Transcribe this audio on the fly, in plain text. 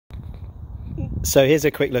So here's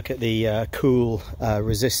a quick look at the KUHL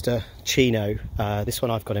Resistor Chino. This one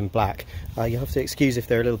I've got in black. You have to excuse if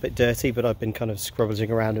they're a little bit dirty, but I've been kind of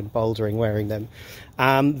scrubbing around and bouldering wearing them.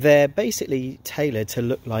 They're basically tailored to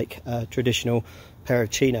look like a traditional pair of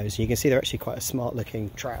chinos. You can see they're actually quite a smart looking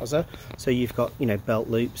trouser. So you've got, you know, belt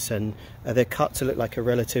loops, and they're cut to look like a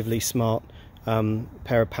relatively smart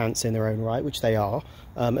pair of pants in their own right, which they are.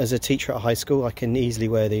 As a teacher at high school, I can easily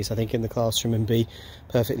wear these, I think, in the classroom and be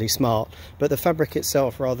perfectly smart. But the fabric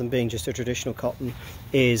itself, rather than being just a traditional cotton,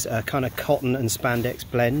 is a kind of cotton and spandex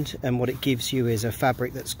blend, and what it gives you is a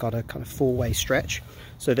fabric that's got a kind of four-way stretch.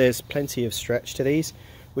 So there's plenty of stretch to these,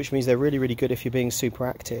 which means they're really, really good if you're being super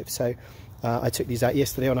active. So I took these out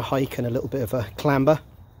yesterday on a hike and a little bit of a clamber,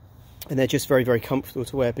 and they're just very, very comfortable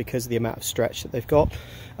to wear because of the amount of stretch that they've got.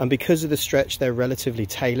 And because of the stretch, they're relatively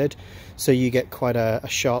tailored, so you get quite a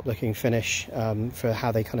sharp looking finish for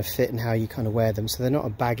how they kind of fit and how you kind of wear them. So they're not a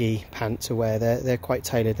baggy pant to wear, they're quite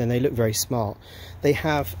tailored, and they look very smart. They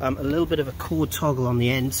have a little bit of a cord toggle on the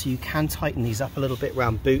end, so you can tighten these up a little bit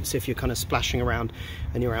around boots if you're kind of splashing around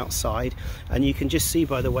and you're outside. And you can just see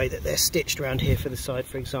by the way that they're stitched around here for the side,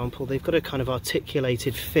 for example, they've got a kind of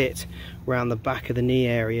articulated fit around the back of the knee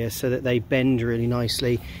area, so that they bend really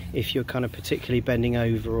nicely if you're kind of particularly bending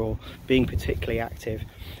over or being particularly active.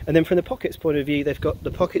 And then from the pockets point of view, they've got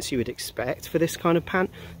the pockets you would expect for this kind of pant,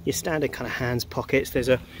 your standard kind of hands pockets. There's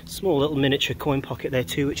a small little miniature coin pocket there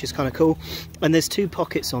too, which is kind of cool. And there's two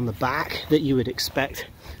pockets on the back that you would expect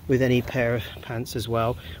with any pair of pants as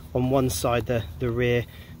well. On one side, the rear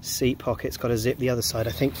seat pocket's got a zip, the other side,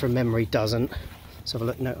 I think from memory, doesn't. Let's have a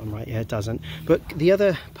look. No, I'm right, yeah, it doesn't. But the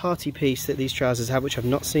other party piece that these trousers have, which I've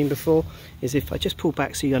not seen before, is if I just pull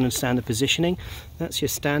back so you understand the positioning, that's your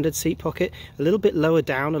standard seat pocket. A little bit lower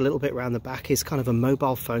down, a little bit around the back, is kind of a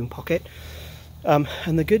mobile phone pocket. And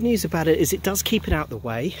the good news about it is it does keep it out the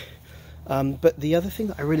way. But the other thing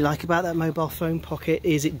that I really like about that mobile phone pocket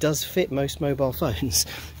is it does fit most mobile phones,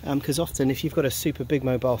 because often if you've got a super big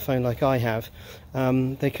mobile phone like I have,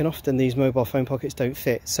 these mobile phone pockets don't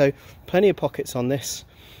fit. So plenty of pockets on this.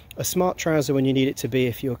 A smart trouser when you need it to be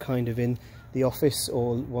if you're kind of in the office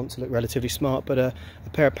or want to look relatively smart, but a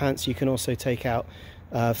pair of pants you can also take out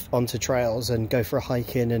onto trails and go for a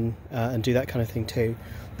hike in and do that kind of thing too.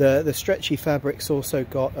 The stretchy fabric's also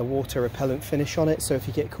got a water repellent finish on it, so if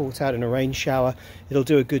you get caught out in a rain shower, it'll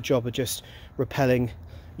do a good job of just repelling,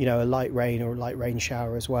 you know, a light rain or a light rain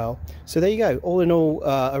shower as well. So there you go. All in all,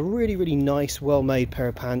 a really, really nice, well-made pair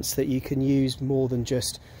of pants that you can use more than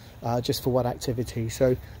just for one activity.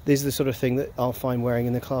 So these are the sort of thing that I'll find wearing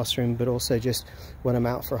in the classroom, but also just when I'm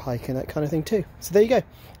out for a hike and that kind of thing too. So there you go.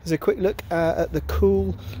 There's a quick look at the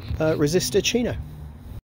KUHL Resistor Chino.